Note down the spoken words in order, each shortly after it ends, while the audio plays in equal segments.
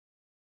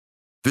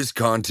This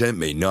content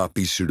may not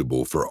be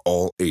suitable for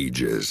all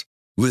ages.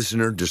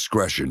 Listener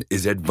discretion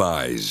is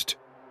advised.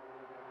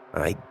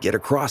 I get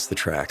across the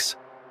tracks,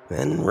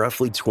 then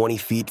roughly 20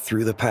 feet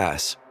through the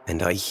pass,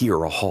 and I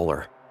hear a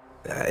holler.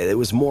 It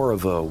was more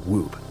of a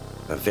whoop,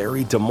 a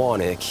very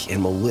demonic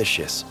and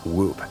malicious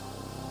whoop.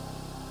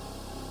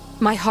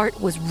 My heart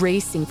was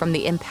racing from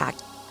the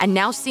impact, and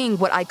now seeing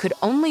what I could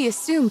only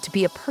assume to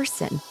be a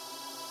person.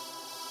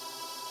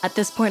 At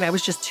this point, I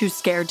was just too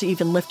scared to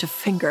even lift a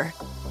finger.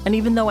 And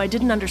even though I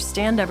didn't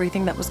understand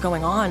everything that was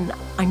going on,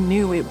 I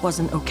knew it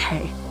wasn't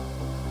okay.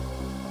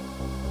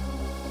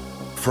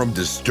 From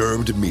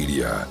Disturbed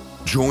Media,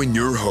 join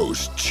your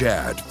host,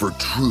 Chad, for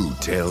true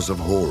tales of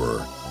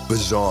horror,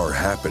 bizarre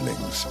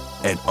happenings,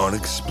 and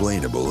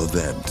unexplainable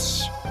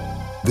events.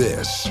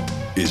 This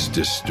is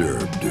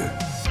Disturbed.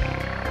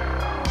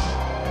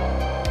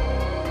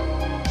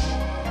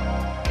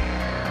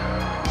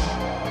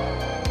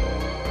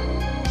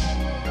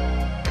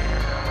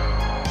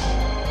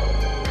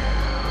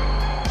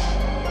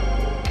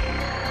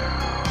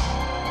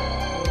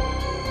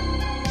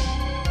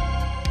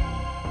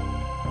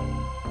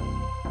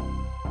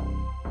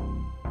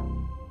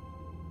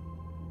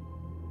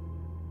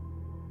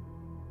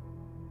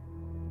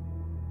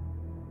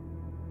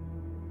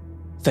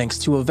 Thanks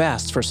to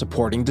Avast for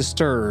supporting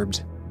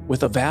Disturbed.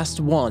 With Avast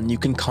One, you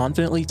can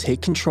confidently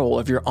take control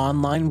of your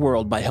online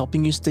world by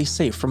helping you stay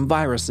safe from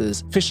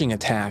viruses, phishing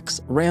attacks,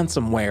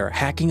 ransomware,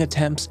 hacking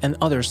attempts, and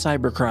other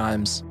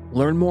cybercrimes.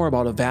 Learn more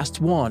about Avast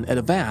One at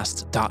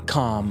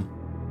avast.com.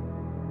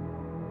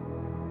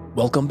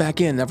 Welcome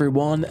back in,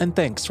 everyone, and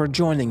thanks for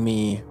joining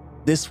me.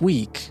 This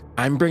week,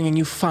 I'm bringing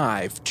you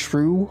 5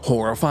 true,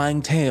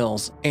 horrifying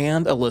tales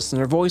and a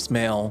listener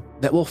voicemail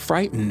that will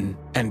frighten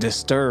and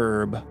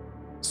disturb.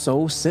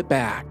 So sit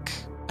back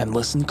and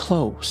listen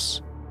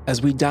close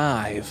as we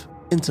dive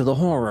into the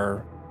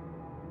horror.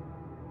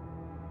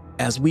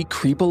 As we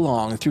creep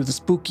along through the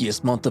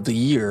spookiest month of the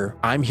year,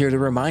 I'm here to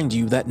remind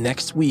you that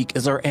next week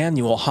is our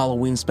annual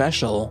Halloween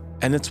special,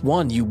 and it's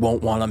one you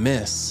won't want to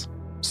miss.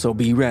 So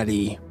be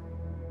ready.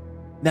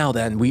 Now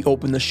then, we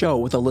open the show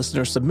with a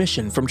listener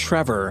submission from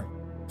Trevor,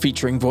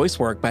 featuring voice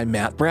work by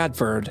Matt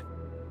Bradford,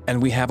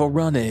 and we have a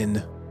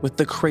run-in with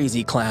the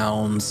Crazed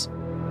Clowns.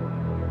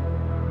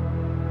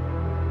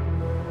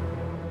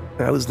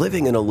 I was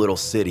living in a little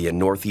city in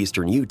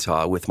northeastern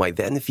Utah with my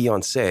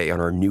then-fiancée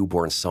and our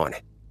newborn son.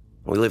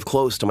 We live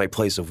close to my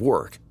place of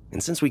work,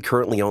 and since we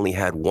currently only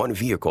had one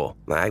vehicle,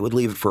 I would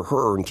leave it for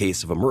her in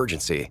case of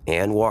emergency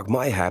and walk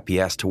my happy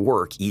ass to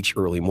work each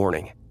early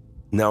morning.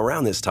 Now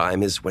around this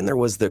time is when there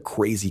was the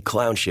crazy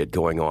clown shit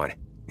going on,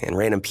 and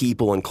random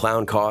people in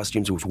clown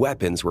costumes with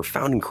weapons were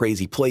found in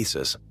crazy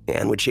places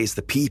and would chase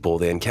the people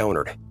they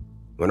encountered.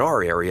 In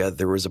our area,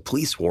 there was a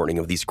police warning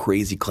of these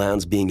crazy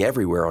clowns being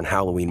everywhere on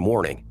Halloween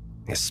morning,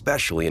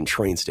 especially in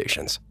train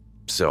stations.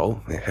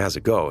 So, as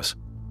it goes,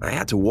 I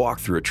had to walk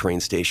through a train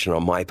station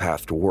on my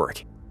path to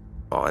work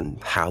on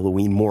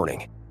Halloween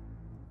morning.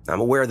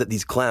 I'm aware that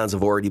these clowns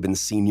have already been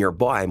seen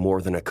nearby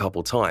more than a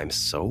couple times,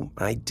 so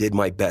I did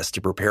my best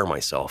to prepare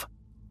myself.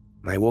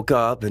 I woke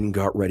up and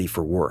got ready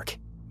for work.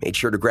 Made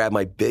sure to grab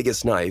my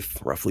biggest knife,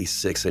 roughly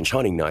 6-inch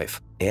hunting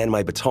knife, and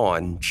my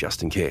baton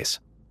just in case.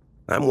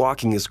 I'm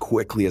walking as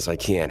quickly as I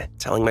can,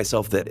 telling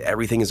myself that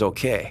everything is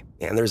okay,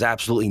 and there's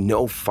absolutely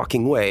no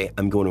fucking way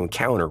I'm going to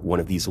encounter one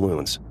of these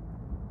loons.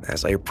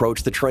 As I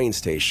approach the train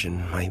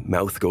station, my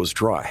mouth goes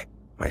dry.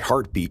 My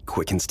heartbeat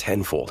quickens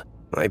tenfold.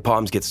 My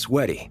palms get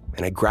sweaty,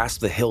 and I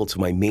grasp the hilt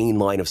of my main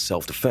line of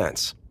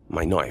self-defense,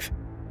 my knife.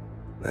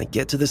 I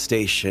get to the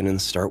station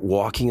and start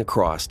walking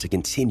across to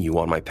continue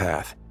on my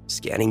path,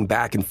 scanning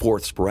back and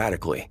forth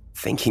sporadically,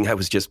 thinking I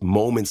was just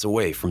moments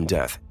away from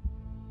death.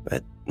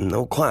 But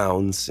no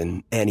clowns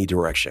in any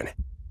direction.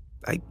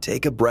 I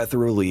take a breath of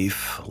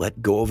relief,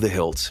 let go of the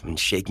hilt, and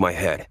shake my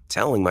head,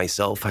 telling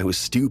myself I was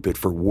stupid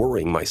for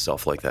worrying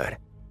myself like that.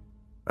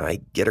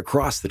 I get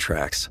across the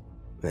tracks,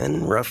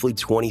 then roughly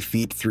 20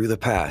 feet through the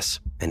pass,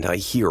 and I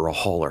hear a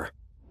holler.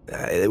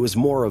 It was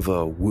more of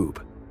a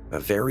whoop, a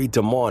very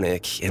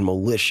demonic and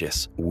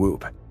malicious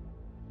whoop.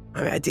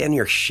 I damn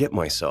near shit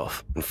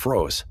myself and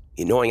froze,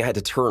 knowing I had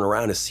to turn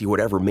around to see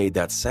whatever made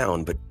that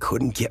sound, but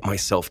couldn't get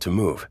myself to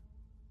move.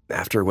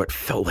 After what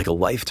felt like a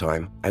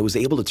lifetime, I was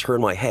able to turn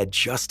my head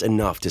just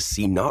enough to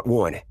see not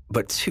one,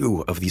 but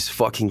 2 of these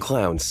fucking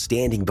clowns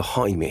standing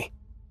behind me.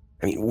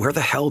 I mean, where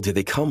the hell did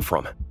they come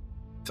from?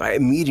 So I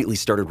immediately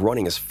started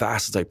running as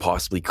fast as I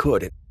possibly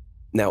could.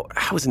 Now,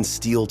 I was in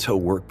steel-toe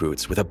work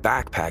boots with a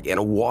backpack and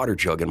a water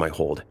jug in my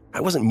hold.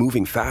 I wasn't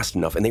moving fast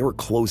enough, and they were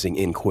closing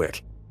in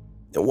quick.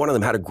 And one of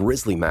them had a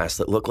grizzly mask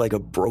that looked like a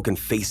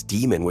broken-faced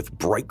demon with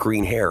bright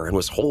green hair and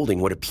was holding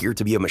what appeared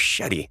to be a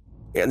machete.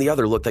 And the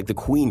other looked like the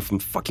queen from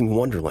fucking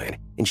Wonderland,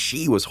 and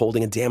she was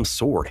holding a damn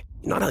sword.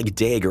 Not like a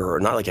dagger or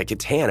not like a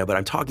katana, but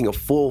I'm talking a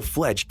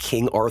full-fledged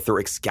King Arthur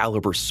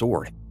Excalibur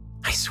sword.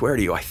 I swear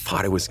to you, I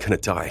thought I was gonna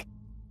die.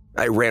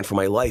 I ran for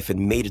my life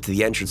and made it to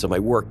the entrance of my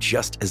work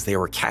just as they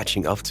were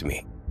catching up to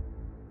me.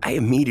 I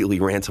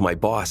immediately ran to my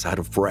boss out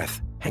of breath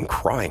and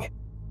crying.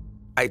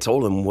 I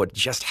told him what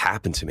just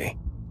happened to me.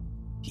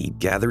 He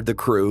gathered the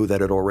crew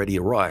that had already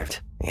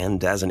arrived,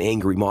 and as an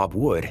angry mob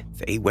would,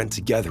 they went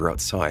together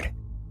outside.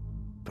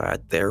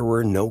 But there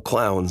were no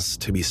clowns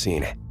to be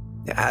seen.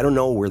 I don't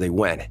know where they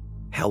went.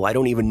 Hell, I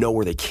don't even know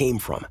where they came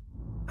from.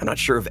 I'm not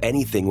sure if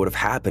anything would have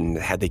happened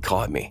had they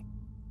caught me.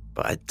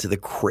 But to the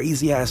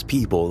crazy-ass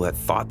people that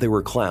thought they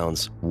were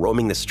clowns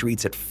roaming the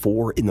streets at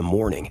 4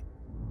 a.m,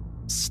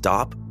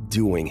 stop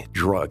doing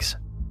drugs.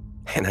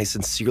 And I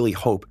sincerely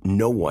hope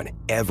no one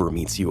ever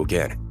meets you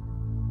again.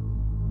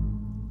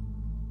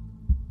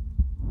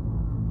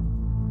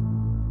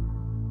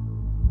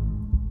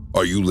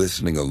 Are you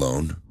listening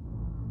alone?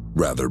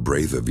 Rather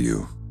brave of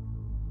you.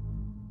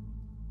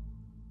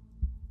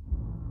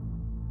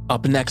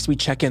 Up next, we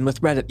check in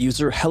with Reddit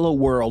user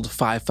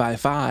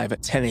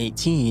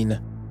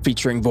HelloWorld5551018,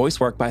 featuring voice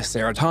work by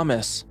Sarah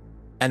Thomas,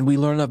 and we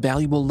learn a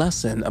valuable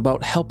lesson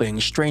about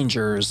helping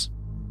strangers.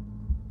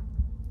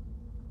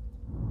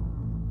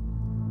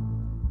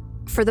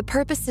 For the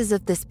purposes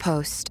of this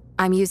post,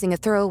 I'm using a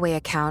throwaway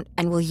account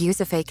and will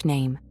use a fake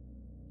name.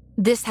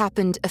 This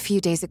happened a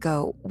few days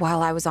ago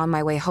while I was on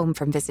my way home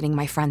from visiting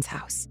my friend's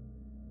house.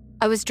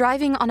 I was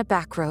driving on a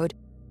back road,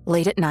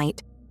 late at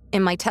night,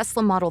 in my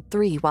Tesla Model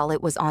 3 while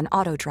it was on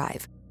auto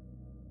drive.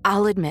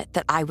 I'll admit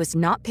that I was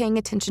not paying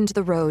attention to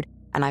the road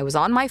and I was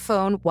on my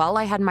phone while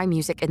I had my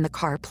music in the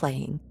car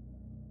playing.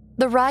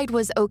 The ride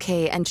was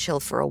okay and chill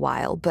for a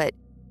while, but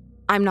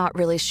I'm not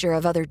really sure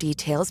of other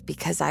details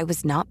because I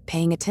was not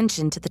paying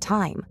attention to the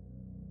time.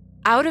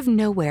 Out of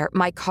nowhere,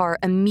 my car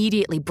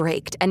immediately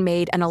braked and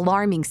made an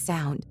alarming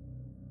sound.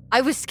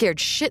 I was scared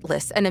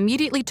shitless and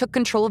immediately took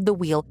control of the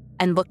wheel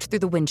and looked through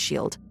the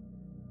windshield.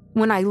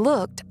 When I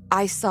looked,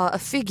 I saw a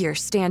figure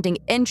standing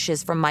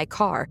inches from my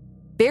car,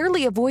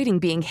 barely avoiding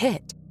being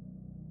hit.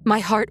 My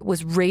heart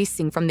was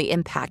racing from the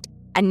impact,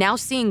 and now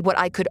seeing what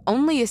I could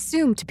only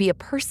assume to be a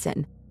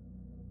person.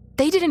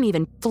 They didn't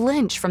even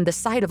flinch from the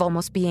sight of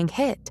almost being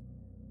hit.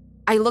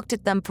 I looked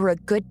at them for a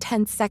good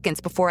 10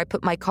 seconds before I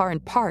put my car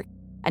in park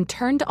and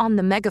turned on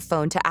the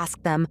megaphone to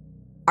ask them,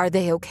 "Are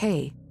they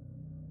okay?"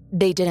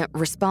 They didn't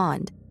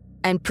respond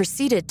and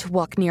proceeded to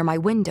walk near my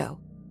window.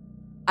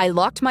 I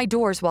locked my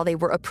doors while they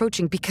were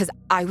approaching because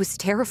I was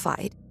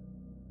terrified.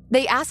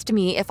 They asked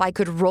me if I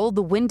could roll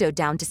the window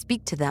down to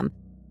speak to them,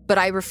 but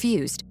I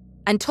refused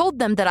and told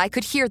them that I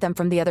could hear them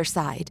from the other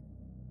side.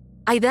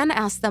 I then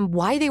asked them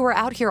why they were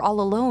out here all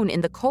alone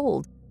in the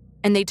cold,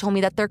 and they told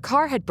me that their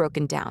car had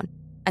broken down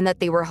and that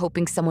they were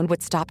hoping someone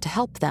would stop to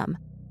help them.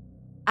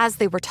 As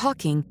they were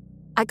talking,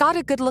 I got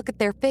a good look at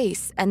their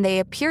face, and they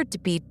appeared to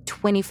be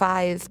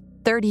 25,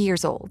 30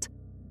 years old.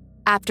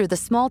 After the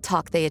small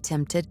talk they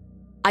attempted,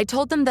 I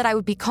told them that I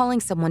would be calling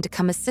someone to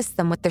come assist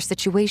them with their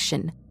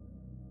situation.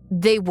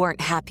 They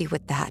weren't happy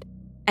with that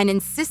and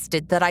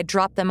insisted that I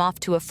drop them off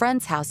to a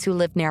friend's house who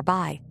lived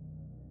nearby.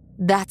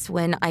 That's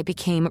when I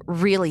became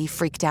really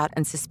freaked out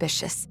and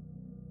suspicious.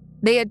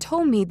 They had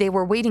told me they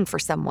were waiting for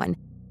someone,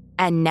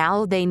 and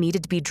now they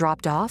needed to be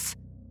dropped off.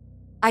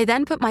 I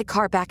then put my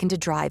car back into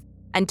drive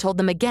and told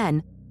them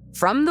again,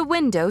 from the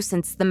window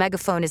since the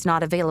megaphone is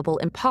not available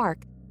in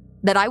park,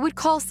 that I would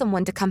call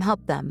someone to come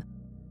help them.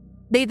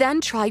 They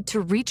then tried to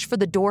reach for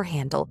the door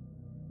handle,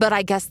 but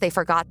I guess they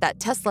forgot that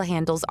Tesla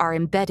handles are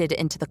embedded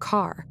into the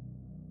car.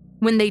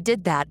 When they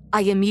did that,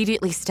 I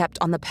immediately stepped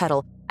on the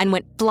pedal and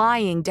went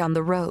flying down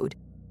the road.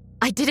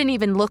 I didn't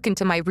even look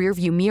into my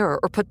rearview mirror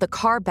or put the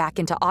car back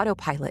into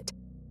autopilot.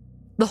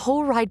 The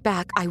whole ride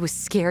back, I was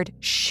scared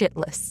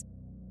shitless.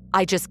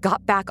 I just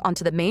got back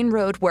onto the main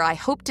road where I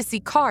hoped to see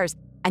cars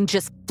and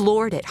just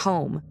floored it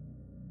home.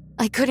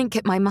 I couldn't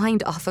get my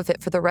mind off of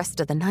it for the rest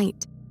of the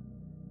night.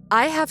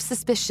 I have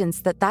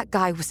suspicions that that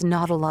guy was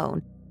not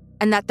alone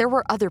and that there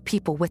were other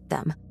people with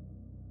them.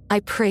 I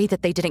pray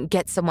that they didn't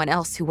get someone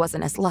else who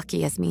wasn't as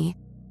lucky as me.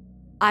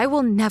 I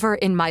will never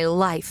in my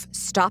life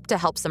stop to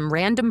help some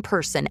random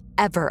person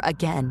ever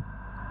again.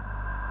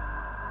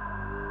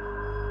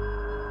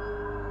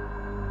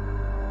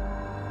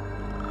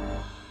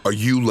 Are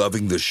you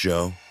loving the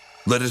show?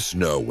 Let us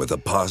know with a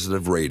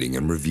positive rating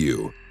and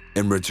review.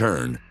 In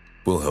return,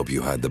 we'll help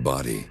you hide the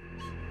body.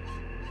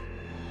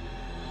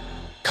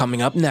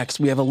 Coming up next,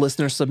 we have a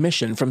listener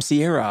submission from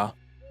Sierra,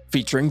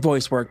 featuring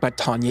voice work by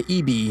Tanya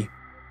Eby,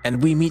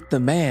 and we meet the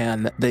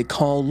man they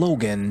call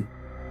Logan.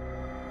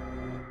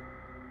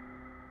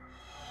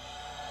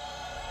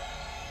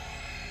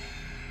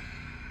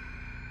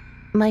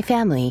 My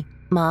family,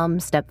 mom,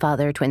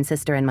 stepfather, twin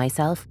sister, and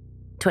myself,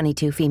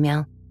 22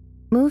 female,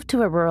 moved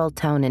to a rural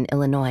town in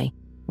Illinois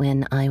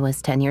when I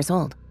was 10 years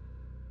old.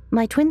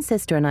 My twin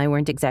sister and I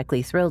weren't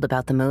exactly thrilled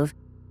about the move,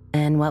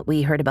 and what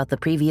we heard about the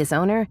previous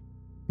owner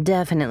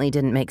definitely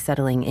didn't make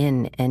settling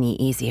in any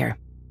easier.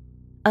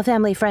 A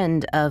family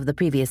friend of the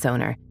previous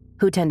owner,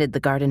 who tended the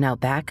garden out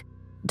back,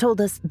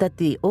 told us that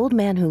the old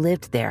man who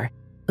lived there,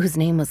 whose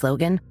name was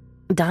Logan,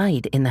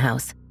 died in the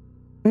house.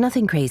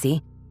 Nothing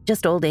crazy,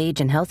 just old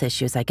age and health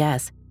issues, I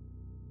guess.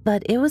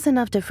 But it was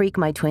enough to freak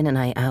my twin and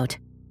I out,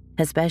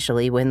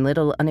 especially when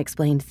little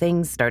unexplained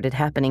things started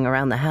happening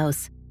around the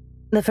house.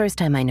 The first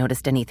time I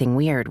noticed anything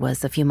weird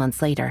was a few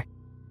months later.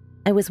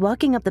 I was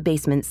walking up the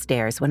basement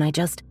stairs when I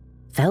just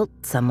felt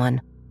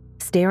someone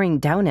staring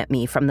down at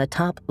me from the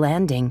top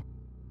landing.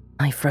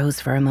 I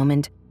froze for a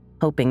moment,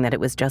 hoping that it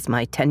was just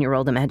my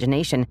 10-year-old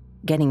imagination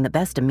getting the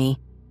best of me.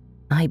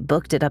 I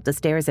booked it up the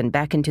stairs and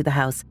back into the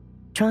house,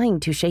 trying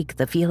to shake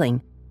the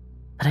feeling,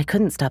 but I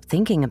couldn't stop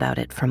thinking about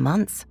it for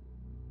months.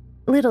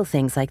 Little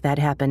things like that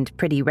happened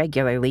pretty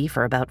regularly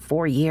for about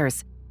 4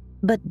 years,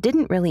 but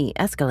didn't really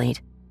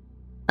escalate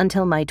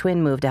until my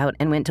twin moved out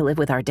and went to live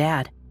with our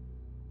dad.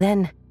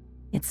 Then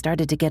it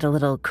started to get a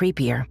little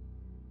creepier.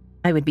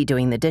 I would be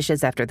doing the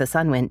dishes after the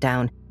sun went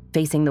down,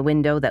 facing the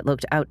window that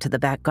looked out to the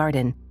back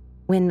garden,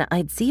 when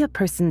I'd see a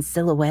person's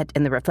silhouette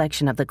in the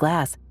reflection of the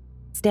glass,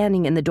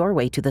 standing in the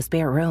doorway to the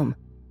spare room.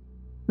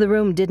 The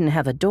room didn't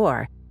have a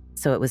door,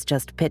 so it was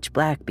just pitch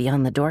black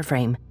beyond the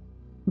doorframe.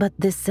 But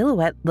this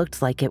silhouette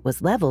looked like it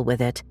was level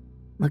with it,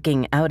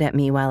 looking out at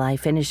me while I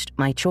finished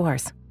my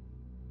chores.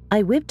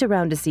 I whipped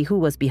around to see who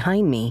was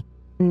behind me,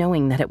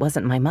 knowing that it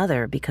wasn't my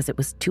mother because it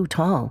was too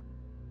tall,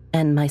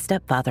 and my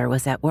stepfather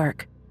was at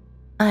work.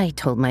 I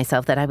told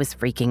myself that I was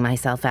freaking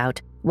myself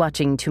out,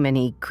 watching too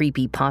many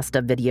creepy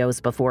pasta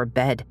videos before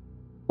bed,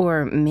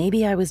 or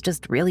maybe I was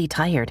just really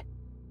tired.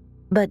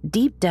 But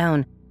deep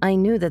down, I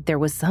knew that there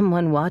was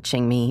someone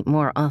watching me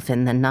more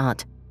often than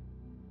not.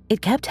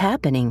 It kept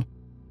happening.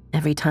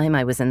 Every time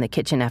I was in the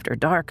kitchen after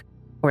dark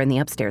or in the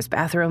upstairs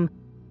bathroom,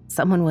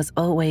 someone was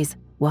always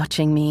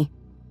watching me.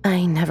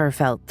 I never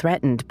felt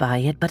threatened by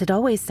it, but it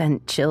always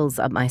sent chills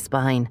up my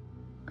spine.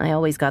 I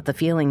always got the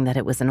feeling that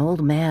it was an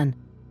old man,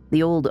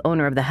 the old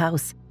owner of the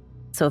house.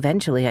 So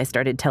eventually I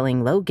started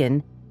telling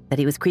Logan that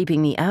he was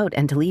creeping me out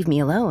and to leave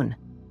me alone.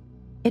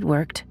 It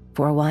worked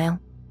for a while.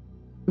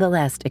 The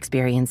last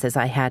experiences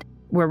I had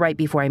were right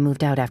before I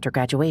moved out after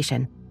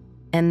graduation,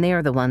 and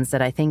they're the ones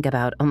that I think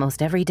about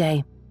almost every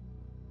day.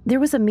 There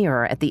was a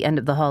mirror at the end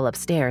of the hall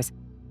upstairs,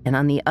 and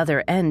on the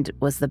other end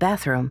was the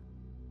bathroom.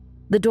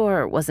 The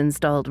door was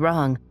installed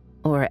wrong,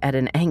 or at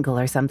an angle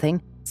or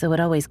something, so it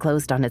always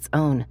closed on its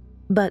own,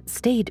 but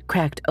stayed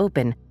cracked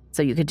open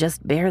so you could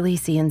just barely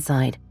see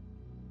inside.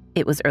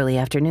 It was early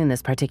afternoon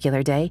this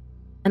particular day,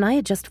 and I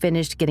had just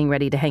finished getting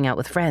ready to hang out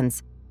with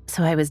friends,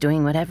 so I was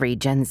doing what every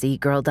Gen Z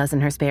girl does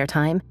in her spare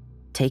time,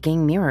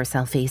 taking mirror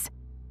selfies.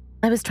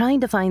 I was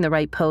trying to find the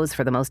right pose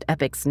for the most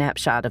epic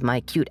snapshot of my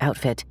cute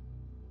outfit,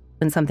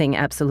 when something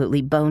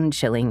absolutely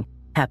bone-chilling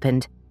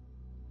happened.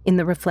 In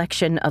the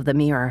reflection of the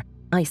mirror,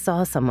 I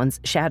saw someone's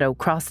shadow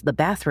cross the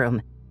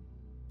bathroom.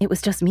 It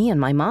was just me and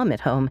my mom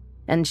at home,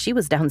 and she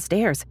was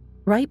downstairs,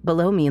 right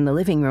below me in the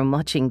living room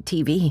watching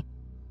TV.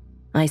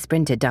 I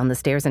sprinted down the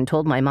stairs and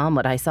told my mom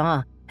what I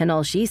saw, and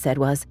all she said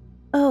was,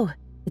 "Oh,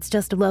 it's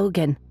just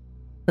Logan,"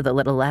 with a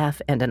little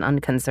laugh and an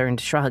unconcerned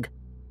shrug.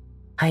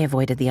 I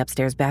avoided the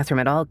upstairs bathroom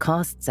at all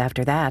costs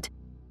after that,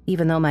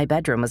 even though my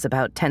bedroom was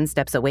about 10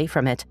 steps away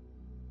from it.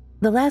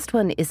 The last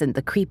one isn't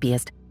the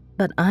creepiest,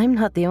 but I'm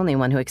not the only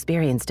one who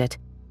experienced it.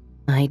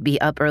 I'd be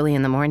up early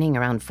in the morning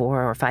around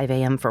 4 or 5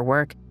 a.m. for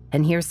work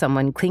and hear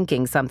someone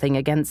clinking something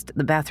against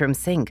the bathroom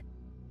sink,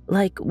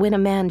 like when a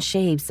man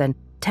shaves and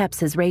taps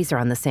his razor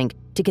on the sink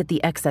to get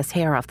the excess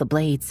hair off the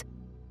blades.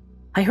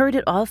 I heard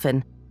it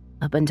often,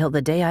 up until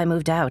the day I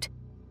moved out,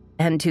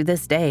 and to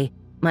this day,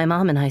 my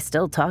mom and I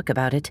still talk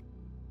about it,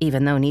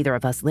 even though neither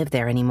of us live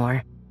there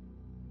anymore.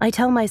 I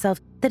tell myself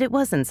that it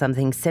wasn't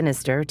something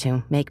sinister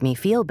to make me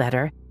feel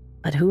better,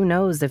 but who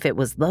knows if it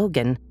was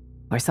Logan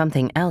or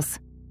something else.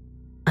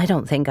 I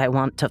don't think I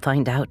want to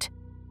find out.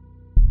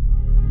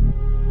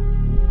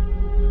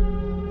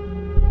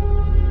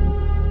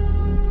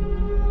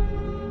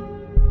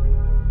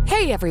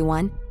 Hey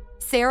everyone,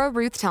 Sarah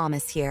Ruth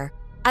Thomas here.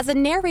 As a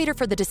narrator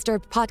for the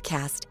Disturbed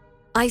podcast,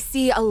 I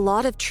see a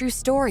lot of true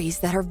stories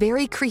that are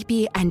very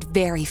creepy and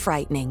very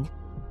frightening.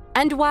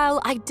 And while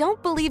I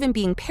don't believe in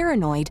being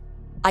paranoid,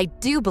 I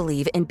do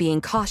believe in being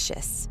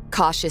cautious.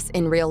 Cautious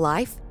in real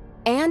life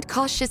and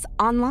cautious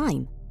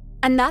online.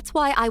 And that's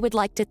why I would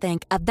like to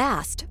thank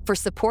Avast for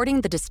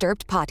supporting the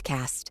Disturbed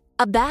podcast.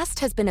 Avast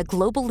has been a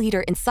global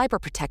leader in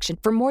cyber protection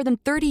for more than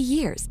 30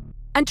 years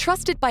and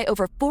trusted by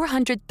over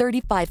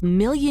 435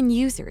 million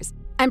users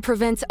and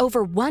prevents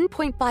over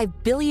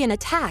 1.5 billion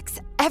attacks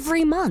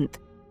every month.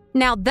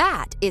 Now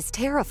that is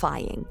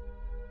terrifying.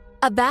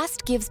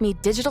 Avast gives me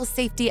digital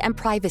safety and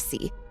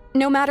privacy,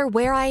 no matter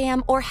where I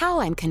am or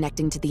how I'm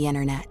connecting to the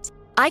internet.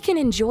 I can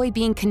enjoy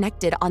being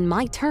connected on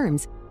my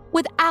terms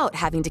without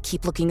having to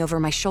keep looking over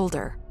my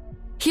shoulder.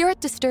 Here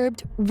at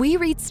Disturbed, we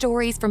read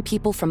stories from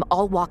people from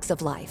all walks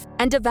of life,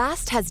 and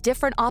Avast has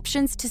different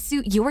options to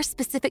suit your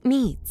specific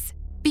needs.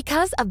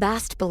 Because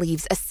Avast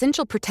believes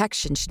essential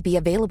protection should be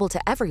available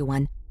to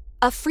everyone,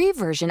 a free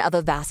version of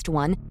Avast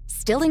One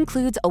still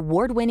includes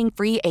award-winning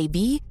free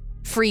AV,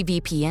 free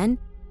VPN,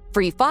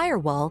 free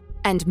firewall,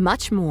 and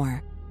much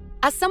more.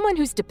 As someone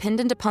who's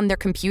dependent upon their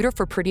computer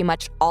for pretty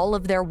much all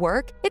of their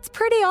work, it's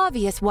pretty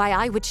obvious why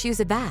I would choose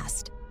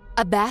Avast.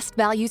 Avast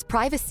values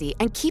privacy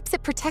and keeps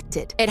it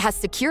protected. It has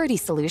security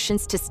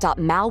solutions to stop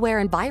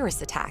malware and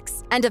virus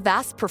attacks, and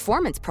Avast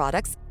performance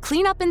products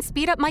clean up and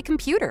speed up my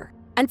computer.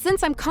 And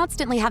since I'm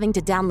constantly having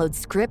to download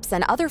scripts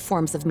and other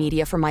forms of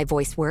media for my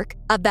voice work,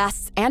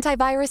 Avast's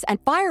antivirus and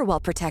firewall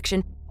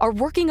protection are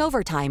working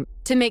overtime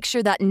to make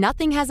sure that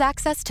nothing has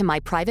access to my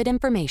private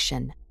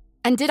information.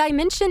 And did I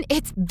mention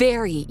it's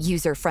very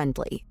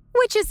user-friendly,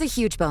 which is a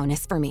huge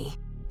bonus for me.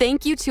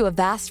 Thank you to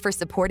Avast for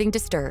supporting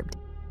Disturbed.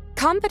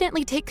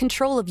 Confidently take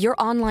control of your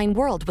online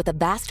world with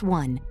Avast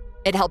One.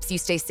 It helps you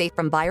stay safe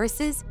from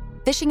viruses,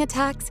 phishing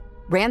attacks,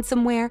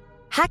 ransomware,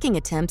 hacking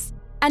attempts,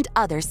 and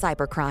other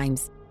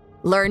cybercrimes.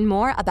 Learn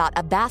more about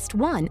Avast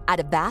One at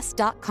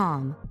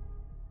avast.com.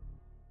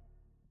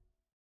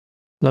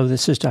 Hello,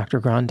 this is Dr.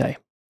 Grande,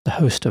 the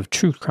host of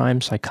True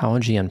Crime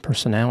Psychology and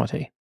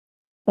Personality.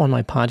 On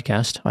my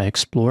podcast, I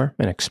explore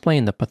and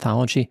explain the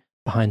pathology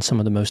behind some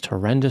of the most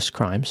horrendous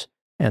crimes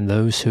and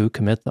those who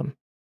commit them.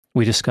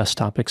 We discuss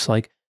topics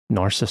like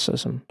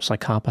narcissism,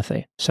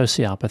 psychopathy,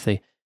 sociopathy,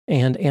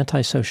 and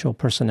antisocial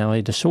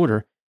personality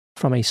disorder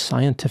from a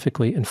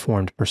scientifically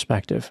informed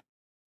perspective.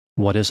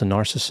 What is a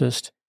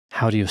narcissist?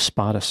 How do you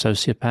spot a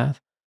sociopath?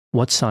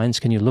 What signs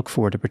can you look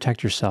for to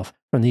protect yourself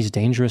from these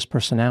dangerous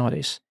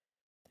personalities?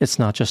 It's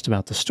not just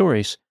about the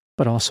stories,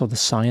 but also the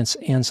science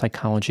and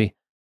psychology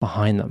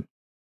behind them.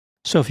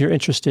 So if you're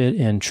interested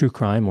in true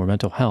crime or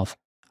mental health,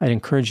 I'd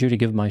encourage you to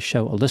give my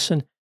show a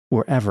listen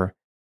wherever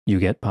you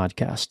get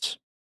podcasts.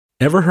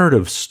 Ever heard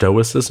of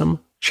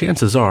Stoicism?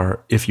 Chances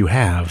are, if you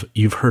have,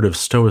 you've heard of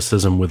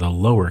Stoicism with a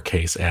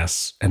lowercase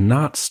s and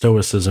not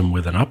Stoicism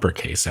with an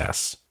uppercase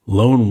S.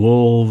 Lone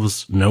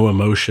wolves, no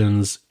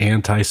emotions,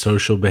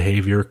 antisocial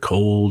behavior,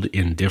 cold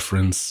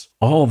indifference.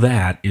 All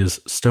that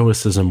is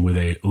Stoicism with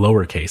a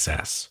lowercase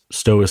s.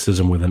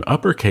 Stoicism with an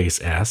uppercase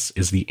S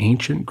is the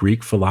ancient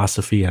Greek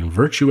philosophy and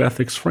virtue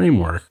ethics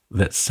framework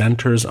that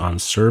centers on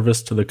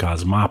service to the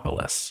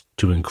cosmopolis,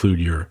 to include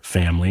your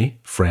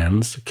family,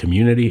 friends,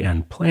 community,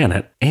 and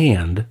planet,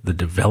 and the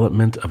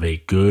development of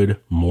a good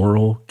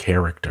moral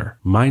character.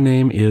 My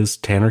name is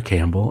Tanner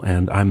Campbell,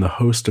 and I'm the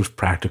host of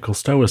Practical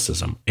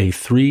Stoicism, a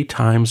 3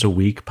 times a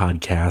week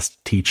podcast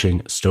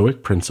teaching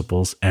Stoic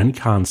principles and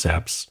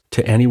concepts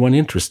to anyone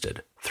interested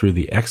through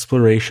the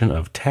exploration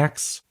of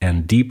texts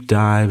and deep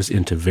dives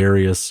into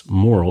various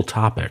moral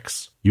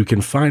topics. You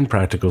can find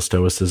Practical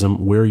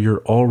Stoicism where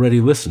you're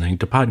already listening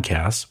to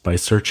podcasts by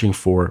searching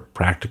for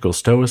Practical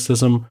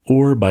Stoicism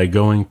or by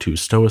going to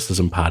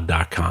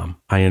stoicismpod.com.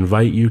 I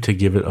invite you to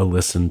give it a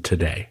listen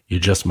today. You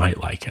just might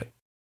like it.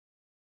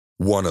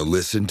 Want to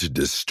listen to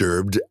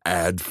Disturbed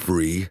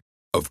ad-free?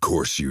 Of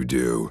course you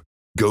do.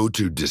 Go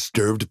to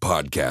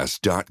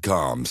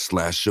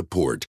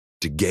disturbedpodcast.com/support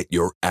to get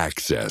your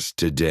access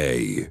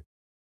today.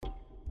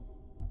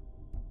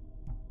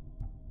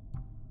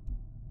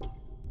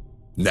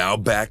 Now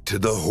back to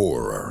the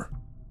horror.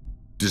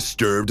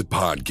 Disturbed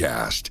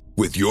Podcast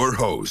with your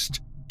host,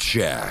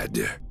 Chad.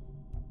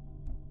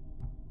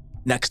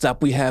 Next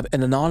up, we have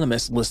an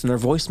anonymous listener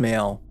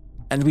voicemail,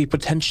 and we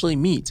potentially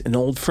meet an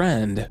old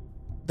friend,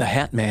 the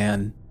Hat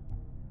Man.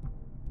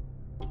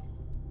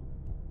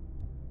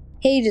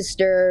 Hey,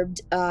 Disturbed.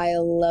 I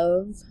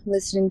love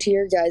listening to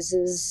your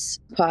guys'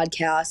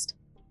 podcast.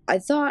 I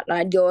thought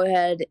I'd go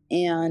ahead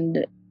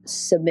and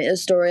submit a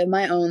story of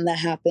my own that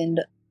happened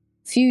a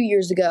few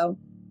years ago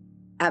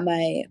at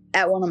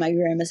one of my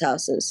grandma's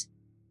houses.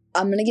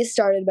 I'm going to get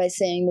started by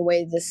saying the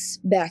way this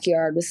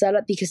backyard was set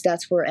up because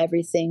that's where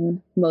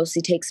everything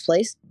mostly takes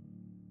place.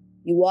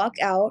 You walk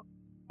out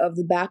of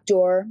the back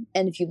door,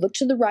 and if you look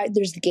to the right,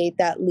 there's the gate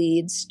that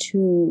leads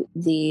to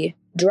the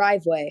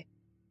driveway.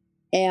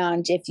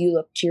 And if you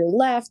look to your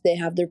left, they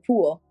have their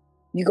pool.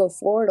 You go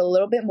forward a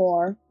little bit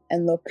more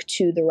and look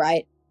to the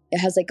right. It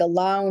has like a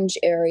lounge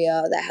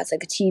area that has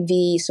like a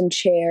TV, some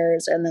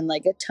chairs, and then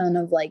like a ton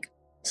of like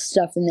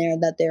stuff in there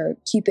that they're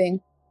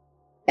keeping.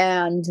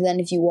 And then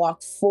if you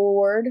walk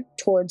forward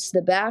towards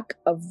the back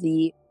of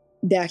the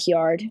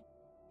backyard,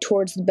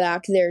 towards the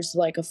back, there's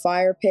like a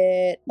fire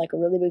pit, like a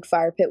really big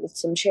fire pit with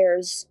some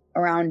chairs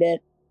around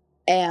it.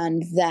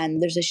 And then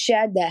there's a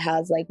shed that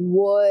has like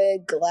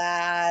wood,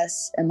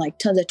 glass, and like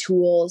tons of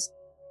tools.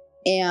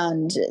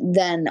 And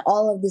then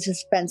all of this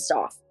is fenced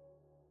off.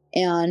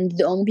 And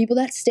the only people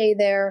that stay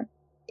there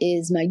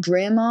is my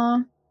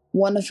grandma,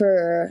 one of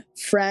her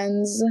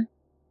friends,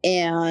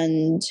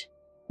 and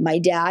my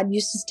dad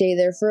used to stay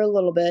there for a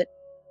little bit.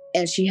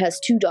 And she has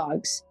 2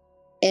 dogs.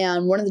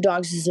 And one of the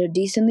dogs is a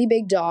decently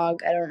big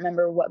dog. I don't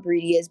remember what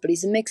breed he is, but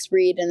he's a mixed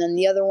breed. And then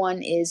the other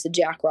one is a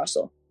Jack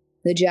Russell.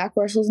 The Jack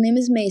Russell's name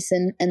is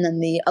Mason, and then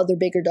the other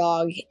bigger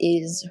dog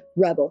is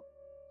Rebel.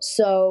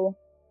 So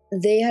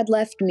they had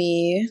left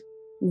me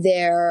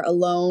there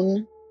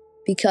alone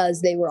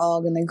because they were all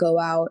going to go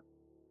out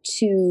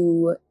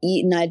to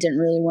eat, and I didn't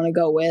really want to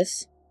go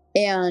with.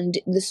 And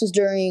this was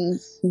during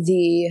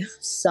the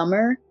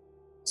summer,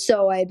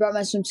 so I brought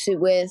my swimsuit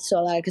with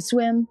so that I could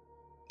swim.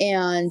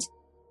 And,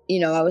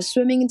 I was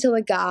swimming until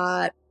it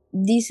got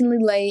decently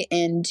late,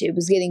 and it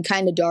was getting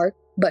kind of dark,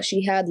 but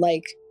she had,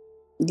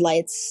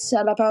 lights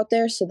set up out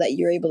there so that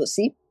you're able to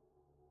see.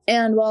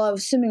 And while I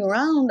was swimming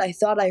around, I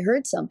thought I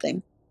heard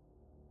something.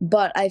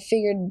 But I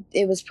figured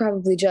it was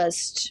probably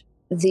just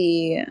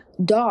the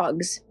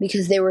dogs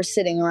because they were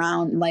sitting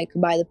around like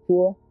by the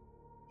pool,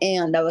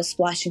 and I was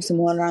splashing some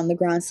water on the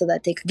ground so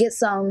that they could get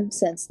some,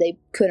 since they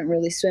couldn't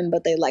really swim,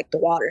 but they liked the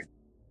water.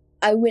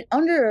 I went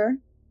under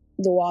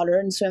the water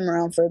and swam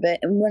around for a bit,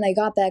 and when I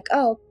got back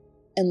up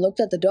and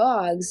looked at the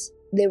dogs,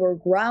 they were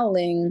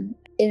growling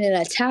in an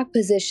attack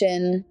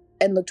position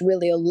and looked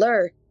really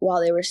alert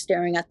while they were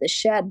staring at the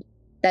shed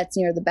that's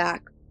near the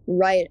back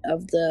right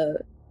of the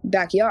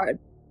backyard.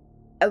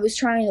 I was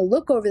trying to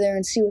look over there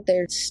and see what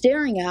they're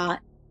staring at,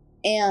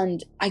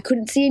 and I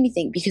couldn't see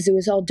anything because it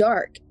was all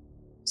dark.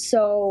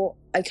 So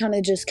I kind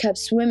of just kept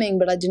swimming,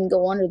 but I didn't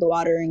go under the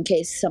water in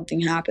case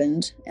something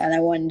happened, and I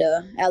wanted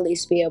to at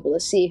least be able to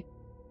see.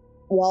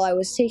 While I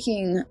was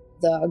taking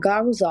the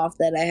goggles off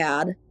that I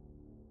had,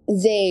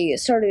 they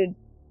started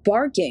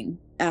barking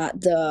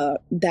at the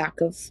back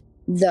of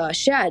the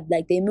shed.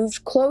 Like, they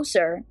moved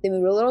closer, they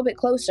moved a little bit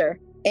closer,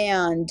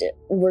 and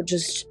were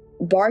just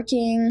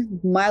barking,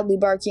 mildly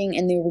barking,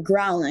 and they were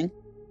growling.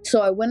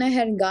 So I went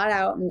ahead and got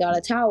out and got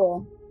a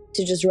towel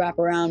to just wrap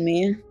around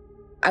me.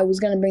 I was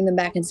going to bring them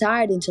back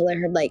inside until I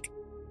heard like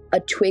a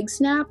twig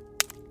snap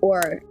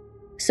or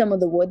some of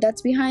the wood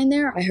that's behind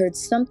there. I heard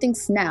something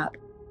snap.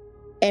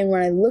 And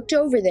when I looked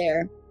over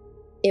there,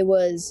 it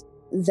was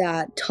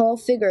that tall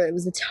figure. It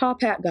was the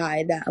top hat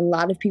guy that a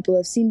lot of people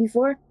have seen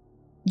before,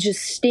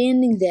 just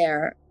standing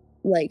there,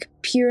 like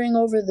peering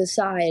over the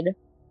side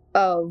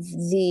of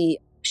the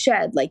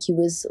shed, like he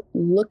was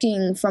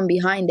looking from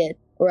behind it,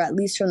 or at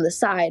least from the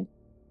side.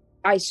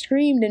 I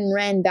screamed and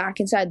ran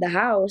back inside the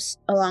house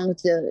along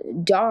with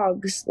the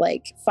dogs,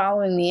 like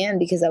following me in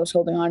because I was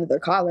holding on to their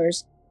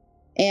collars.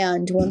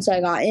 And once I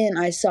got in,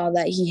 I saw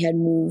that he had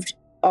moved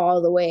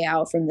all the way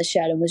out from the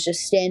shed and was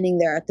just standing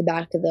there at the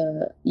back of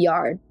the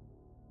yard.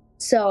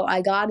 So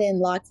I got in,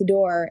 locked the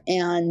door,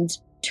 and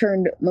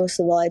turned most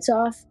of the lights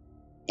off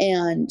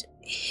and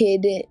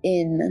hid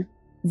in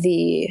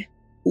the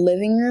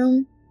living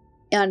room.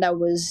 And I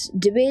was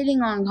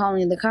debating on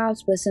calling the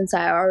cops, but since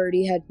I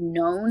already had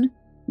known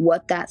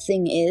what that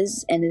thing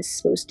is, and is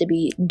supposed to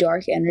be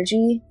dark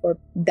energy or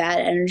bad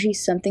energy,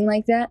 something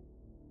like that,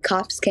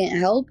 cops can't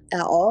help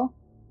at all.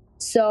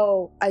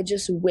 So I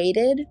just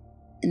waited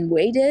and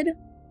waited,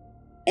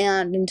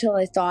 and until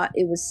I thought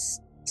it was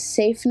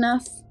safe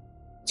enough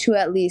to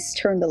at least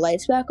turn the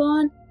lights back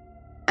on,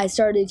 I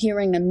started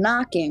hearing a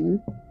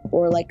knocking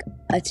or like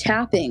a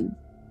tapping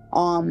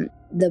on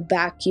the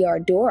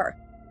backyard door.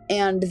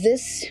 And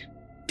this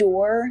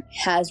door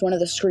has one of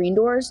the screen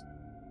doors.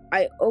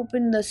 I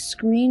opened the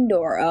screen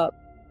door up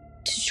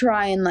to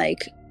try and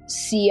like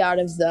see out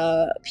of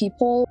the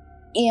peephole,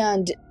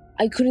 and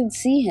I couldn't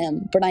see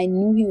him, but I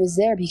knew he was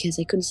there because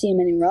I couldn't see him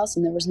anywhere else,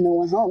 and there was no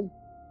one home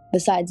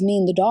besides me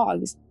and the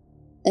dogs,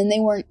 and they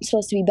weren't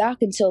supposed to be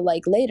back until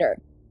like later.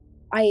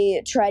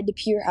 I tried to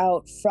peer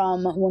out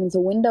from one of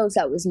the windows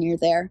that was near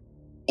there,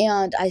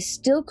 and I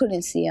still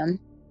couldn't see him.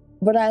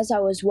 But as I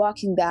was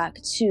walking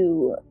back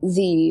to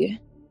the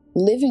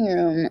living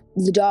room,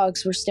 the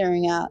dogs were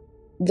staring at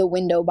the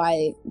window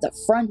by the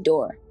front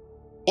door,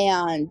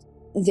 and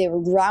they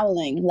were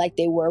growling like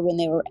they were when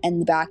they were in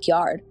the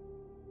backyard.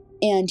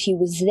 And he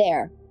was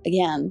there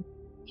again.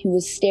 He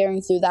was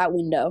staring through that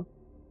window,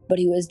 but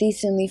he was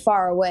decently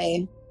far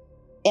away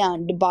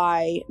and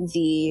by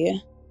the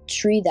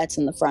tree that's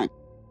in the front.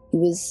 He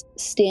was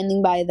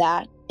standing by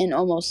that and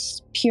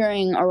almost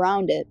peering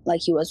around it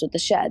like he was with the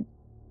shed.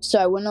 So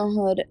I went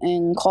ahead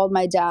and called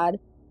my dad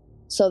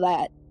so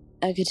that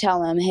I could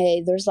tell him,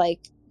 hey, there's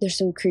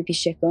some creepy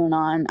shit going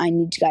on. I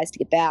need you guys to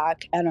get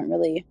back. I don't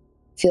really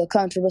feel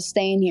comfortable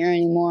staying here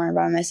anymore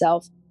by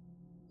myself.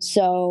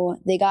 So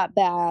they got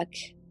back,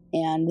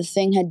 and the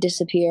thing had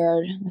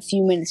disappeared a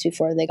few minutes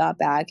before they got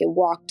back. It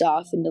walked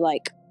off into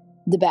like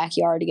the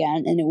backyard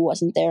again, and it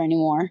wasn't there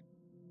anymore.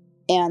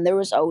 And there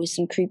was always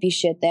some creepy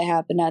shit that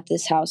happened at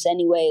this house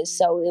anyways,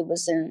 so it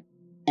wasn't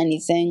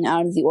anything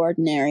out of the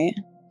ordinary,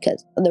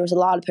 because there was a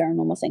lot of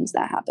paranormal things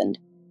that happened.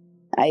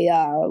 I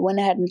went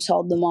ahead and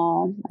told them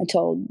all. I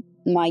told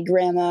my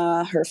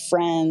grandma, her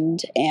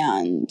friend,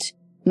 and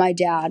my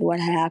dad what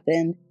had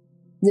happened.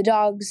 The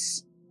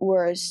dogs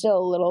were still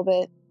a little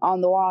bit on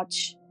the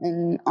watch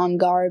and on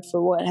guard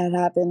for what had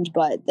happened,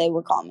 but they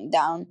were calming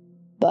down.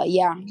 But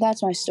yeah,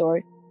 that's my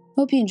story.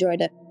 Hope you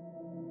enjoyed it.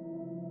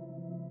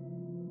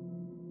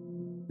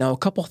 Now, a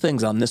couple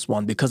things on this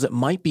one, because it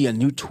might be a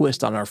new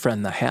twist on our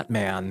friend the Hat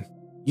Man.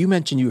 You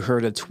mentioned you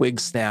heard a twig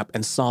snap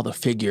and saw the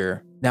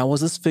figure. Now, was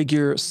this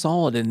figure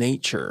solid in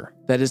nature?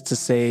 That is to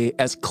say,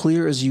 as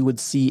clear as you would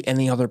see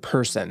any other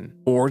person?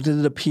 Or did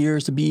it appear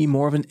to be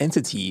more of an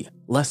entity,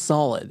 less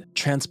solid,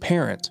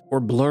 transparent, or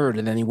blurred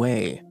in any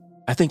way?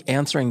 I think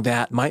answering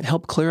that might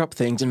help clear up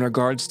things in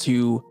regards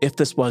to if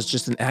this was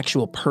just an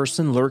actual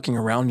person lurking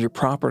around your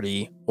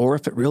property, or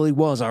if it really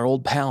was our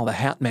old pal the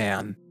Hat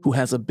Man, who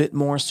has a bit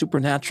more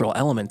supernatural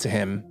element to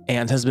him,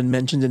 and has been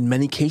mentioned in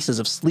many cases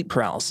of sleep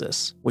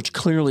paralysis, which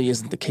clearly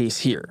isn't the case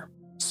here.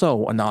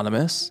 So,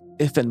 Anonymous,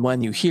 if and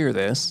when you hear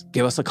this,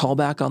 give us a call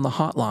back on the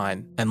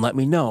hotline and let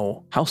me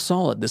know how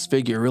solid this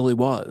figure really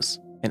was.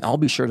 and I'll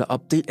be sure to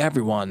update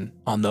everyone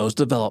on those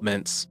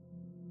developments.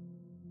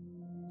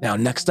 Now,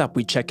 next up,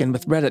 we check in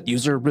with Reddit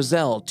user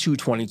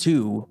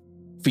Rizel222,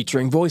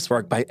 featuring voice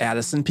work by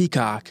Addison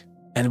Peacock,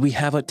 and we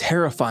have a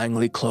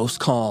terrifyingly close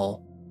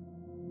call.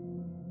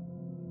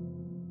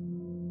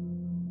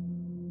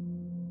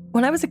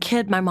 When I was a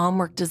kid, my mom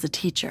worked as a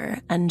teacher,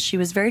 and she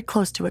was very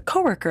close to a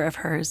coworker of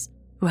hers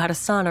who had a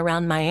son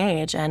around my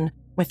age and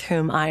with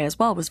whom I as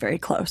well was very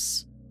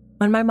close.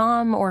 When my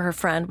mom or her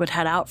friend would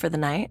head out for the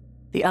night,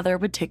 the other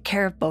would take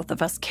care of both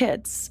of us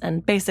kids,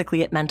 and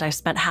basically it meant I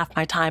spent half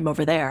my time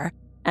over there,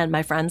 and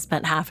my friend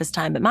spent half his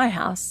time at my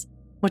house,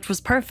 which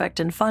was perfect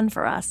and fun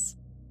for us.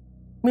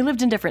 We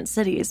lived in different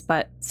cities,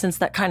 but since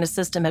that kind of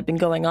system had been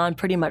going on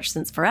pretty much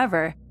since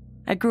forever,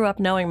 I grew up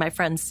knowing my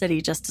friend's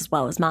city just as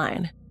well as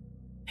mine.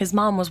 His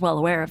mom was well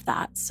aware of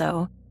that,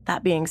 so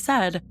that being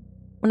said,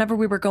 whenever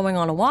we were going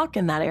on a walk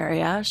in that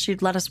area,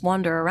 she'd let us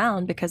wander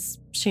around because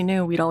she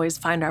knew we'd always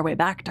find our way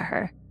back to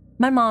her.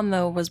 My mom,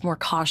 though, was more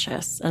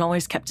cautious and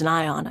always kept an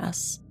eye on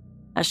us,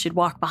 as she'd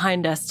walk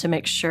behind us to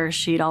make sure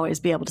she'd always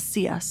be able to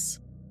see us.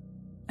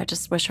 I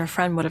just wish her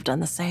friend would have done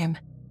the same.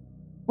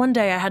 One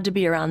day I had to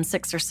be around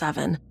 6 or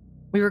 7.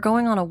 We were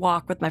going on a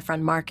walk with my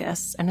friend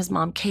Marcus and his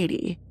mom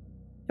Katie.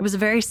 It was a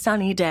very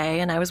sunny day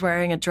and I was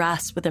wearing a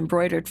dress with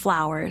embroidered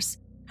flowers,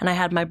 and I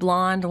had my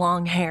blonde,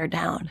 long hair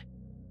down.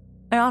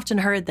 I often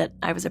heard that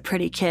I was a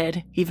pretty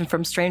kid, even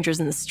from strangers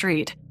in the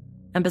street,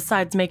 and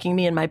besides making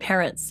me and my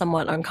parents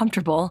somewhat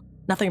uncomfortable,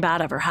 nothing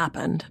bad ever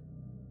happened.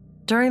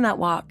 During that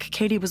walk,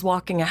 Katie was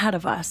walking ahead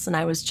of us, and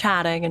I was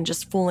chatting and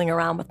just fooling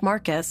around with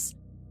Marcus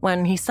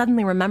when he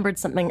suddenly remembered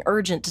something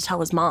urgent to tell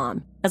his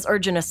mom, as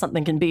urgent as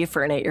something can be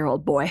for an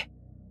 8-year-old boy.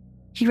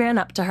 He ran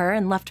up to her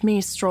and left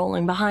me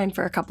strolling behind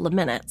for a couple of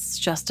minutes,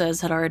 just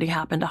as had already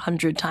happened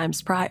 100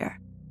 times prior.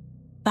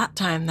 That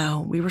time, though,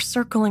 we were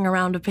circling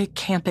around a big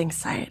camping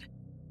site,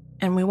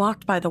 and we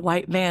walked by the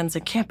white vans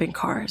and camping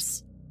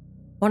cars.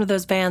 One of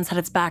those vans had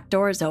its back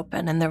doors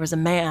open, and there was a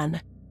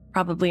man,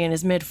 probably in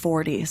his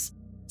mid-40s,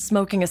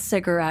 smoking a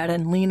cigarette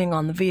and leaning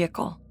on the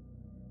vehicle.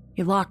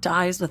 He locked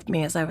eyes with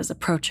me as I was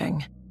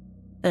approaching,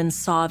 then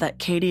saw that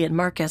Katie and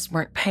Marcus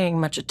weren't paying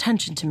much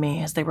attention to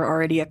me as they were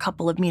already a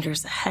couple of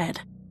meters ahead.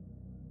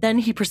 Then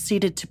he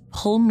proceeded to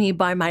pull me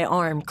by my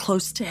arm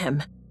close to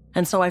him,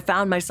 and so I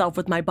found myself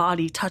with my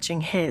body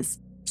touching his,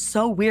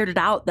 so weirded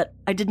out that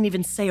I didn't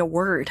even say a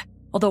word,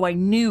 although I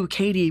knew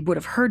Katie would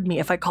have heard me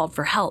if I called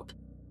for help.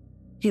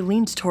 He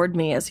leaned toward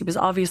me as he was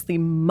obviously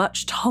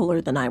much taller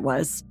than I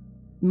was,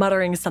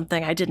 muttering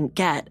something I didn't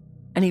get,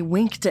 and he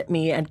winked at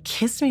me and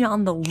kissed me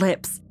on the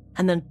lips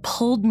and then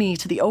pulled me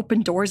to the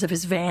open doors of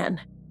his van.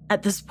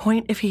 At this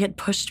point, if he had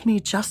pushed me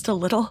just a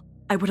little,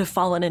 I would have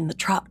fallen in the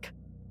truck.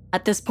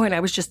 At this point, I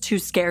was just too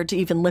scared to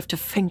even lift a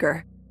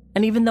finger.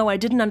 And even though I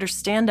didn't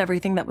understand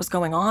everything that was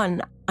going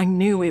on, I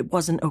knew it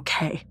wasn't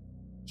okay.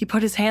 He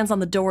put his hands on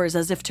the doors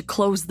as if to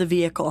close the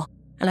vehicle,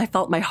 and I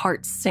felt my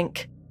heart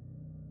sink.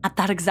 At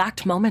that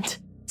exact moment,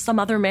 some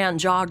other man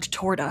jogged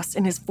toward us,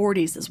 in his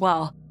 40s as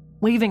well,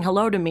 waving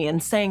hello to me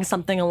and saying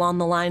something along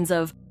the lines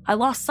of, "I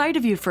lost sight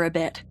of you for a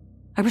bit."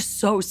 I was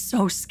so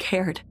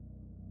scared.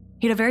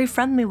 He had a very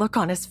friendly look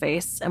on his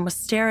face and was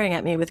staring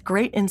at me with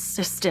great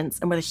insistence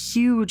and with a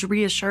huge,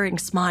 reassuring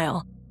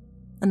smile.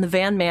 And the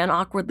van man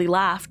awkwardly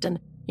laughed and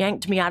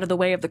yanked me out of the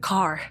way of the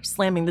car,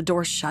 slamming the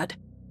door shut.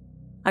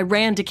 I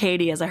ran to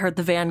Katie as I heard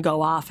the van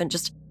go off and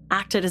just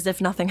acted as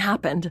if nothing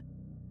happened.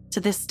 To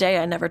this day,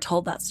 I never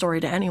told that story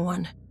to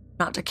anyone.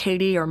 Not to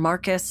Katie or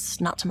Marcus,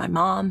 not to my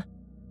mom.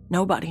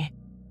 Nobody.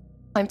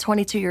 I'm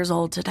 22 years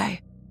old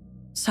today.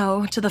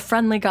 So, to the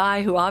friendly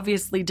guy who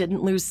obviously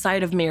didn't lose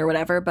sight of me or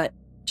whatever, but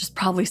just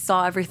probably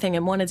saw everything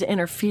and wanted to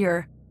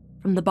interfere,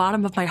 from the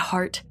bottom of my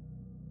heart,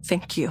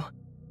 thank you.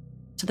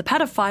 To the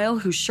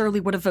pedophile who surely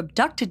would have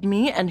abducted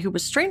me and who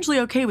was strangely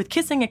okay with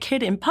kissing a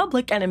kid in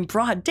public and in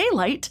broad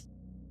daylight,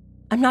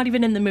 I'm not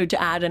even in the mood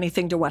to add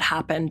anything to what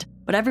happened,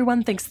 but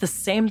everyone thinks the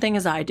same thing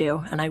as I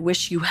do, and I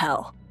wish you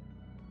hell.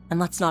 And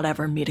let's not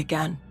ever meet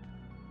again.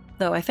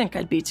 Though I think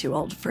I'd be too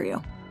old for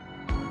you.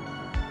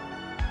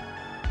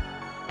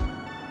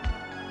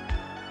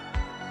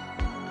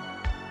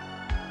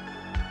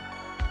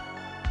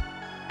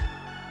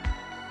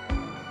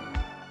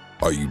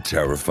 Are you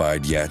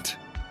terrified yet?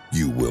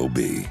 You will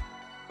be.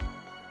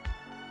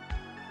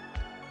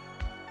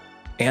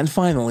 And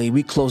finally,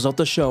 we close out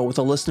the show with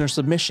a listener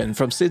submission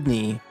from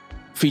Sydney,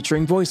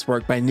 featuring voice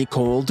work by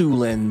Nicole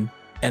Doolin,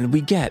 and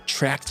we get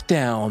Tracked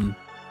Down.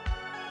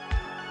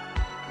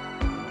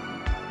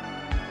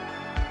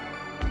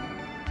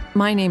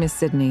 My name is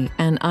Sydney,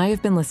 and I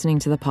have been listening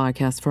to the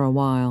podcast for a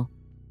while.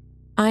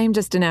 I am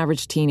just an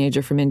average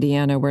teenager from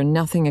Indiana where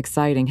nothing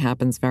exciting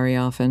happens very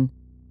often.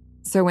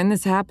 So when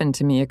this happened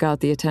to me, it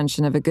got the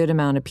attention of a good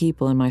amount of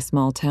people in my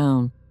small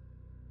town.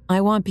 I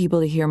want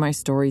people to hear my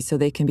story so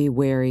they can be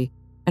wary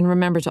and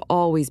remember to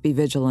always be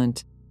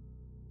vigilant.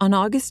 On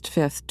August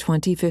 5th,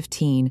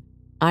 2015,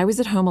 I was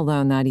at home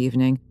alone that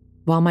evening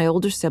while my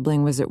older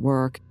sibling was at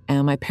work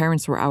and my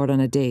parents were out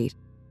on a date.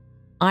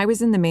 I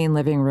was in the main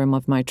living room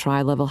of my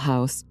tri-level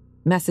house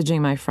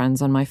messaging my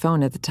friends on my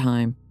phone at the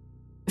time.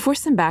 For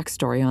some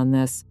backstory on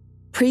this,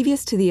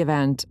 previous to the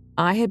event,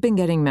 I had been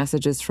getting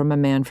messages from a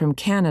man from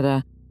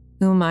Canada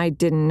whom I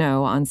didn't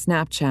know on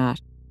Snapchat.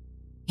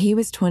 He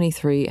was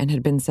 23 and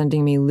had been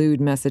sending me lewd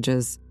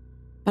messages,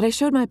 but I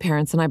showed my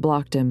parents and I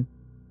blocked him.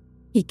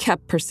 He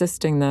kept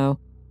persisting, though.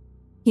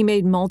 He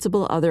made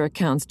multiple other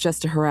accounts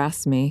just to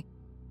harass me.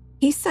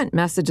 He sent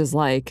messages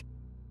like,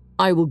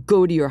 "I will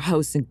go to your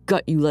house and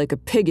gut you like a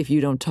pig if you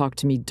don't talk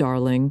to me,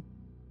 darling."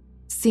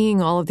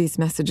 Seeing all of these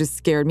messages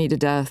scared me to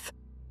death,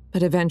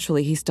 but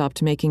eventually he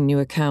stopped making new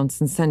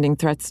accounts and sending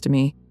threats to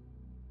me.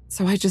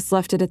 So I just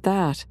left it at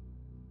that.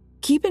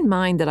 Keep in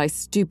mind that I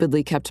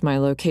stupidly kept my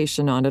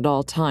location on at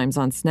all times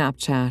on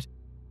Snapchat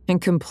and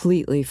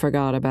completely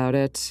forgot about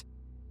it.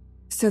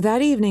 So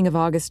that evening of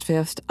August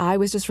 5th, I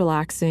was just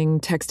relaxing,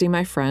 texting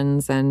my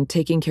friends, and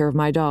taking care of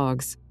my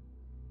dogs.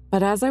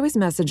 But as I was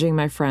messaging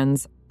my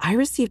friends, I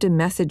received a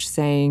message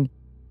saying,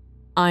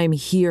 "I'm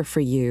here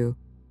for you."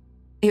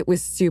 It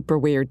was super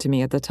weird to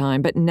me at the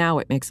time, but now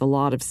it makes a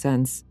lot of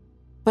sense.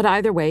 But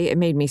either way, it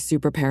made me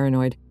super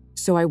paranoid,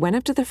 so I went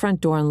up to the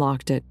front door and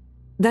locked it,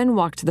 then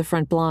walked to the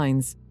front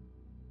blinds.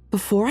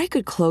 Before I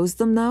could close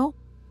them, though,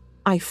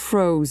 I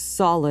froze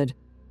solid.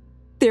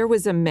 There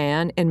was a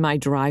man in my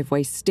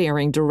driveway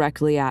staring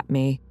directly at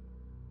me.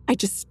 I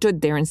just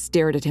stood there and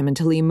stared at him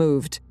until he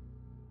moved.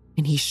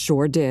 And he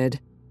sure did.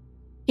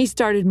 He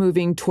started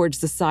moving towards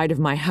the side of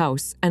my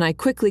house, and I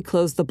quickly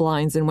closed the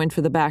blinds and went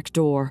for the back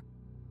door,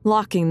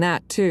 locking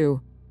that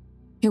too.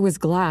 It was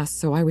glass,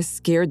 so I was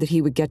scared that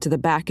he would get to the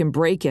back and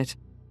break it.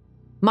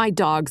 My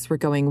dogs were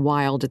going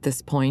wild at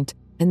this point,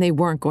 and they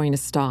weren't going to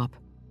stop.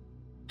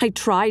 I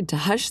tried to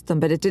hush them,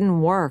 but it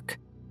didn't work.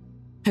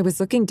 I was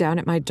looking down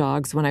at my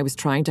dogs when I was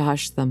trying to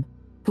hush them,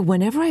 but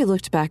whenever I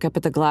looked back up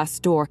at the glass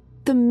door,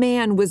 the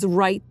man was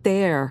right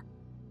there.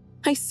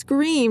 I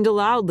screamed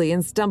loudly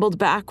and stumbled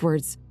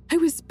backwards. I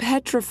was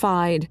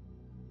petrified.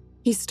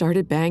 He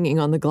started banging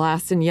on the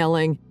glass and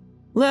yelling,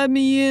 "Let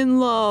me in,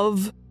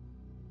 love."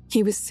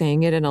 He was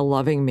saying it in a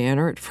loving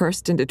manner at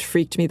first, and it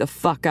freaked me the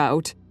fuck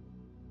out.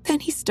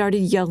 Then he started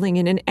yelling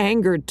in an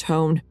angered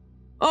tone,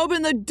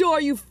 "Open the door,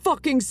 you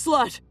fucking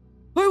slut!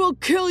 I will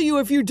kill you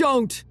if you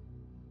don't!"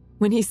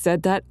 When he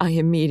said that, I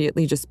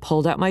immediately just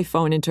pulled out my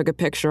phone and took a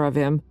picture of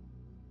him.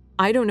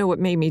 I don't know what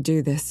made me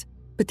do this,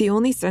 but the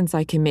only sense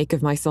I can make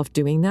of myself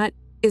doing that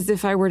is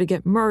if I were to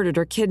get murdered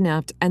or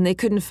kidnapped and they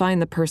couldn't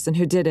find the person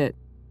who did it.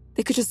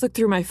 They could just look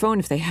through my phone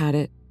if they had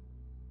it.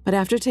 But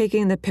after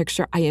taking the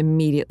picture, I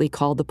immediately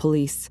called the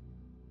police.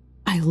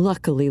 I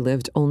luckily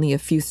lived only a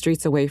few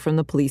streets away from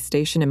the police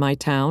station in my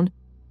town,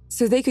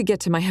 so they could get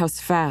to my house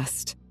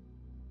fast.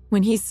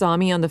 When he saw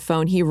me on the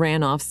phone, he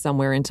ran off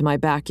somewhere into my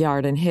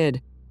backyard and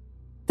hid.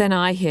 Then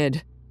I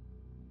hid.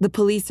 The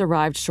police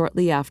arrived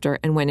shortly after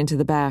and went into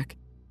the back.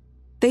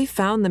 They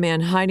found the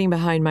man hiding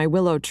behind my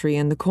willow tree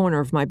in the corner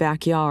of my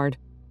backyard.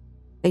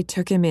 They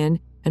took him in,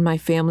 and my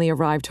family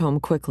arrived home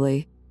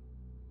quickly.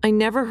 I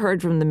never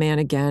heard from the man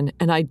again,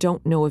 and I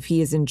don't know if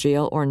he is in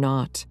jail or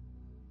not.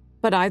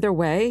 But either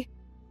way,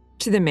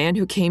 to the man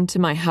who came to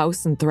my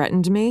house and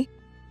threatened me,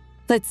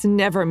 let's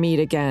never meet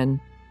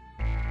again.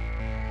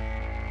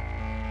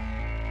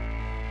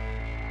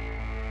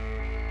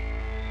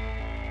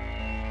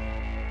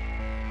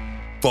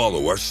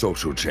 Follow our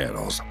social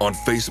channels on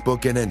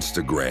Facebook and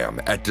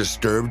Instagram at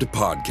Disturbed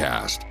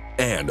Podcast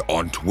and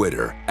on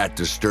Twitter at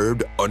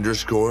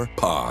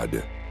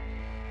Disturbed_pod.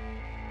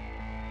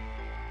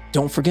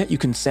 Don't forget you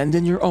can send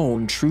in your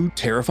own true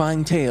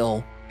terrifying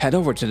tale. Head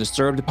over to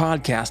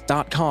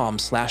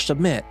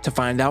disturbedpodcast.com/submit to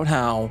find out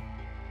how.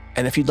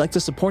 And if you'd like to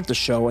support the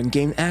show and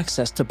gain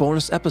access to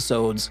bonus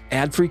episodes,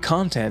 ad-free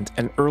content,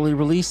 and early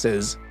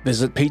releases,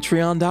 visit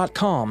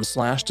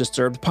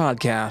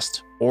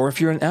patreon.com/disturbedpodcast. Or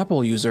if you're an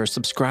Apple user,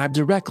 subscribe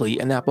directly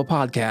in Apple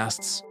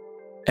Podcasts.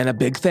 And a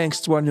big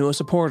thanks to our newest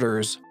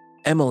supporters,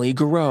 Emily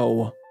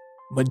Garreau,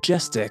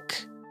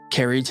 Majestic,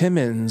 Carrie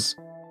Timmons,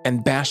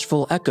 and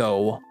Bashful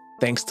Echo.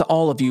 Thanks to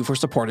all of you for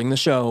supporting the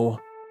show.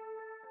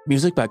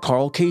 Music by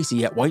Carl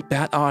Casey at White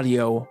Bat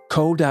Audio,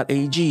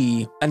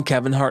 Co.ag, and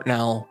Kevin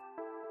Hartnell.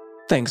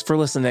 Thanks for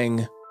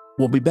listening.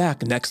 We'll be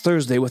back next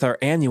Thursday with our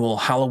annual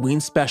Halloween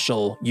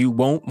special. You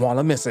won't want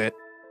to miss it.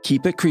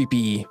 Keep it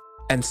creepy.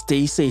 And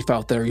stay safe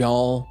out there,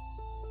 y'all.